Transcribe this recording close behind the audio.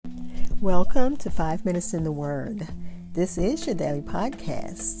Welcome to 5 Minutes in the Word. This is your daily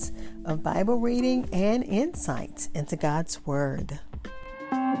podcast of Bible reading and insight into God's Word.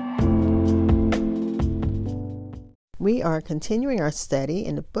 We are continuing our study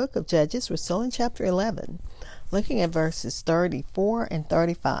in the book of Judges. We're still in chapter 11, looking at verses 34 and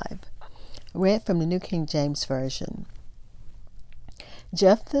 35. Read from the New King James Version.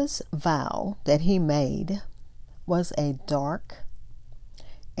 Jephthah's vow that he made was a dark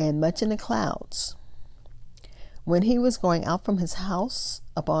and much in the clouds. When he was going out from his house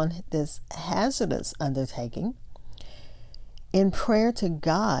upon this hazardous undertaking, in prayer to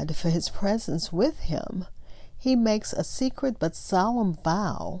God for his presence with him, he makes a secret but solemn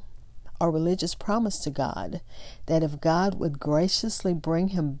vow or religious promise to God that if God would graciously bring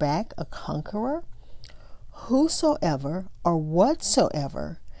him back a conqueror, whosoever or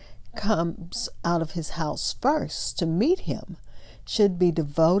whatsoever comes out of his house first to meet him should be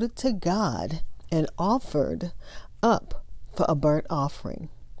devoted to God and offered up for a burnt offering.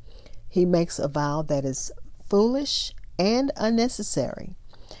 He makes a vow that is foolish and unnecessary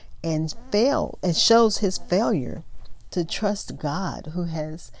and shows his failure to trust God, who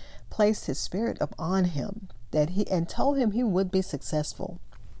has placed his spirit upon him and told him he would be successful.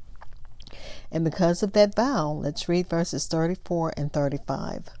 And because of that vow, let's read verses 34 and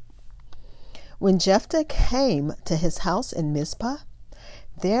 35. When Jephthah came to his house in Mizpah,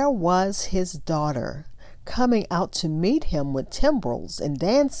 there was his daughter coming out to meet him with timbrels and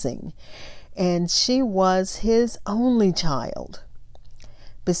dancing, and she was his only child.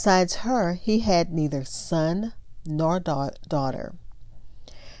 Besides her, he had neither son nor daughter.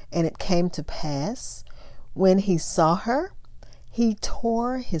 And it came to pass, when he saw her, he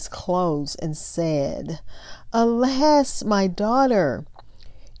tore his clothes and said, "Alas, my daughter,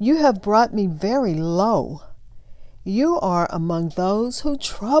 you have brought me very low. You are among those who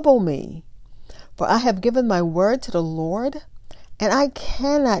trouble me. For I have given my word to the Lord, and I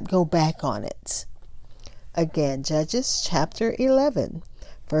cannot go back on it." Again, Judges chapter 11,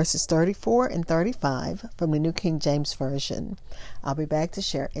 verses 34 and 35 from the New King James Version. I'll be back to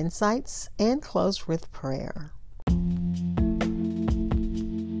share insights and close with prayer.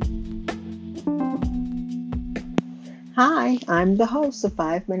 Hi, I'm the host of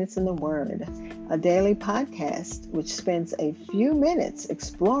 5 Minutes in the Word, a daily podcast which spends a few minutes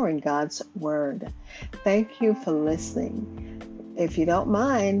exploring God's Word. Thank you for listening. If you don't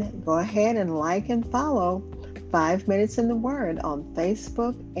mind, go ahead and like and follow 5 Minutes in the Word on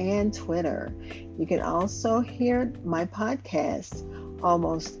Facebook and Twitter. You can also hear my podcast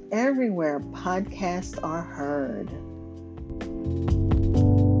almost everywhere podcasts are heard.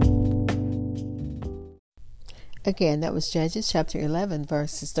 Again, that was Judges chapter 11,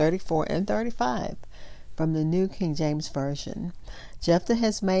 verses 34 and 35 from the New King James Version. Jephthah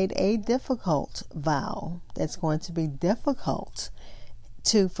has made a difficult vow that's going to be difficult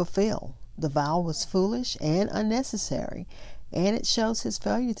to fulfill. The vow was foolish and unnecessary, and it shows his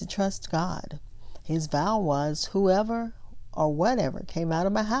failure to trust God. His vow was, whoever or whatever came out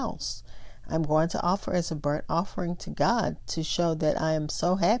of my house, I'm going to offer as a burnt offering to God to show that I am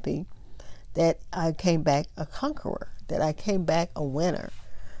so happy that I came back a conqueror, that I came back a winner.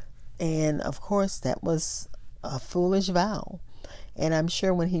 And of course, that was a foolish vow. And I'm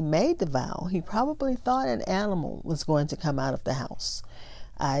sure when he made the vow, he probably thought an animal was going to come out of the house.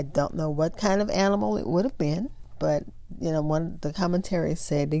 I don't know what kind of animal it would have been, but one of the commentaries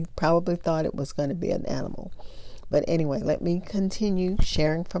said he probably thought it was going to be an animal. But anyway, let me continue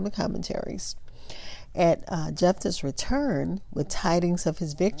sharing from the commentaries. At Jephthah's return, with tidings of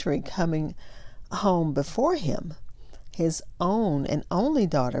his victory coming home before him, his own and only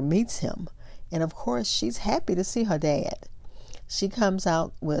daughter meets him. And of course, she's happy to see her dad. She comes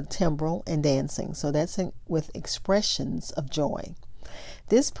out with timbrel and dancing. So that's with expressions of joy.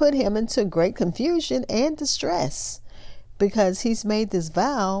 This put him into great confusion and distress because he's made this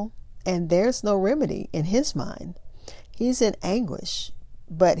vow and there's no remedy in his mind. He's in anguish,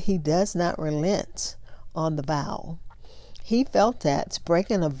 but he does not relent on the vow. He felt that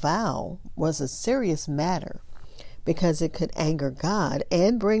breaking a vow was a serious matter because it could anger God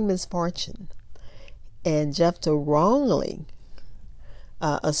and bring misfortune. And Jephthah wrongly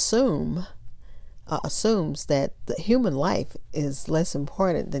assumes that the human life is less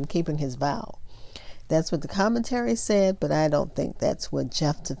important than keeping his vow. That's what the commentary said, but I don't think that's what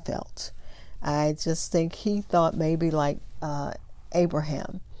Jephthah felt. I just think he thought maybe like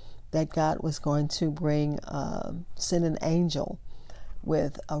Abraham, that God was going to send an angel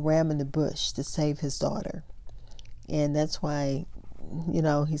with a ram in the bush to save his daughter. And that's why,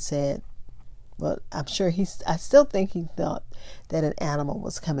 he said, well, I'm sure I still think he thought that an animal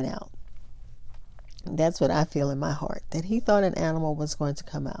was coming out. That's what I feel in my heart, that he thought an animal was going to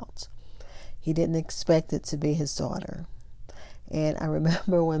come out. He didn't expect it to be his daughter. And I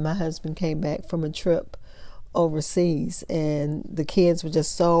remember when my husband came back from a trip overseas, and the kids were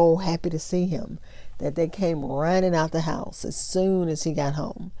just so happy to see him that they came running out the house as soon as he got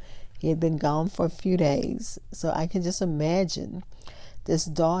home. He had been gone for a few days, so I can just imagine this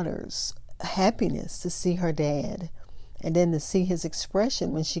daughter's happiness to see her dad, and then to see his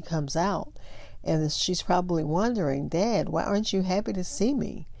expression when she comes out. And she's probably wondering, Dad, why aren't you happy to see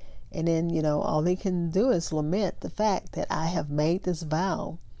me? And then, all he can do is lament the fact that I have made this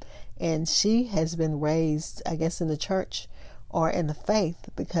vow. And she has been raised, I guess, in the church or in the faith,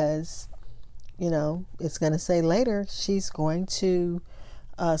 because, it's going to say later she's going to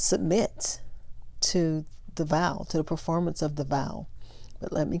submit to the vow, to the performance of the vow.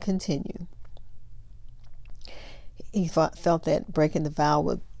 But let me continue. He felt that breaking the vow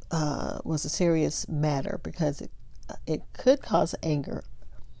was a serious matter, because it could cause anger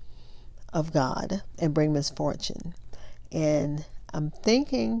of God and bring misfortune. And I'm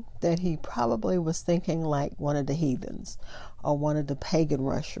thinking that he probably was thinking like one of the heathens or one of the pagan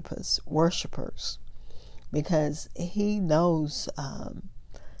worshipers, because he knows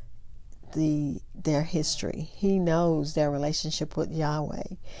their history. He knows their relationship with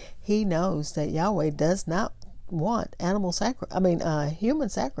Yahweh. He knows that Yahweh does not want human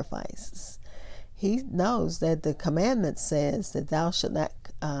sacrifices. He knows that the commandment says that thou shalt not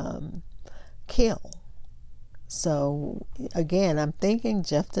kill. So again, I'm thinking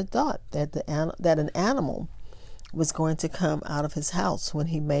Jephthah thought that that an animal was going to come out of his house when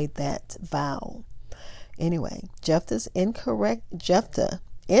he made that vow. Anyway, Jephthah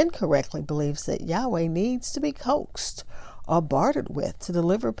incorrectly believes that Yahweh needs to be coaxed or bartered with to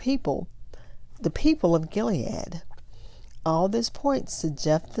deliver the people of Gilead. All this points to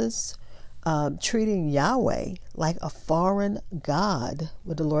Jephthah's treating Yahweh like a foreign god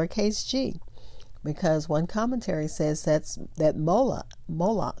with a lowercase g, because one commentary says that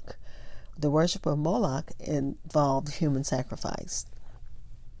Moloch, the worship of Moloch, involved human sacrifice.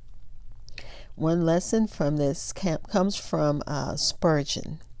 One lesson from this comes from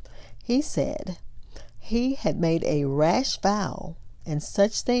Spurgeon. He said he had made a rash vow, and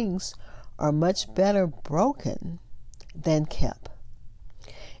such things are much better broken than kept.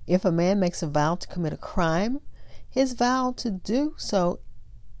 If a man makes a vow to commit a crime, his vow to do so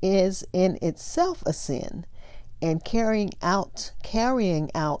is in itself a sin, and carrying out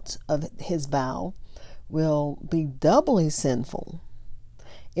of his vow will be doubly sinful.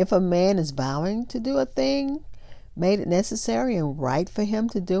 If a man is vowing to do a thing, made it necessary and right for him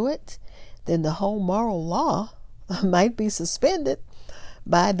to do it, then the whole moral law might be suspended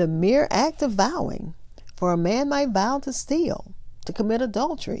by the mere act of vowing. For a man might vow to steal, to commit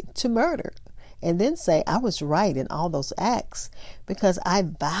adultery, to murder, and then say, I was right in all those acts because I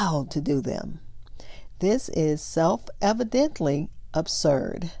vowed to do them. This is self-evidently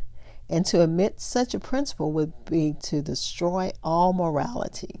absurd, and to admit such a principle would be to destroy all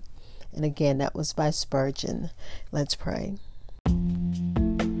morality. And again, that was by Spurgeon. Let's pray.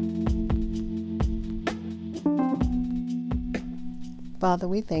 Father,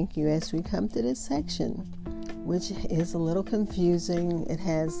 we thank you as we come to this section, which is a little confusing. It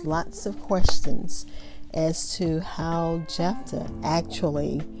has lots of questions as to how Jephthah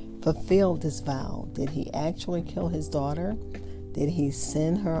actually fulfilled this vow. Did he actually kill his daughter? Did he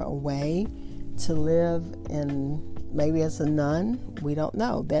send her away to live maybe as a nun? We don't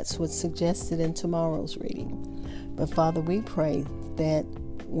know. That's what's suggested in tomorrow's reading. But Father, we pray that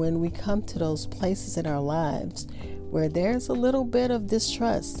when we come to those places in our lives where there's a little bit of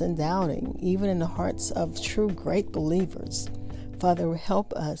distrust and doubting, even in the hearts of true great believers, Father,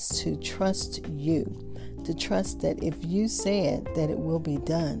 help us to trust you, to trust that if you said that it will be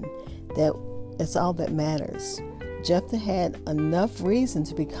done, that it's all that matters. Jephthah had enough reason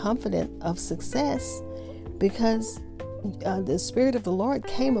to be confident of success because the Spirit of the Lord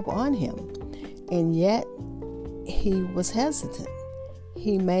came upon him, and yet he was hesitant.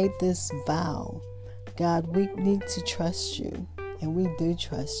 He made this vow. God, we need to trust you, and we do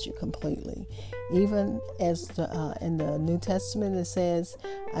trust you completely. Even as in the New Testament it says,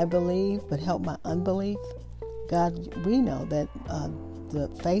 I believe, but help my unbelief. God, we know that the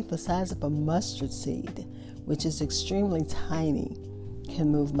faith the size of a mustard seed, which is extremely tiny, can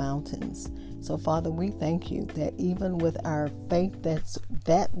move mountains. So, Father, we thank you that even with our faith that's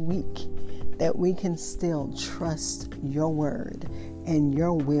that weak, that we can still trust your word and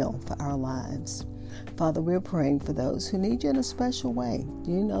your will for our lives. Father, we're praying for those who need you in a special way.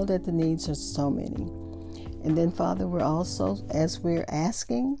 You know that the needs are so many. And then, Father, we're also, as we're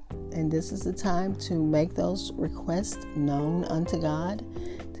asking And this is the time to make those requests known unto God,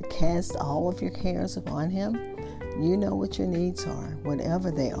 to cast all of your cares upon Him. You know what your needs are,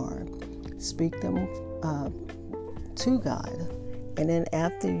 whatever they are. Speak them to God. And then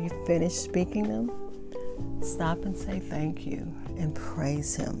after you finish speaking them, stop and say thank you and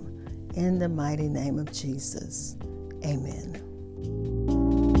praise Him in the mighty name of Jesus. Amen.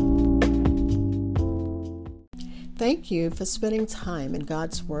 Thank you for spending time in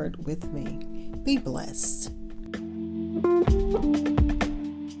God's Word with me. Be blessed.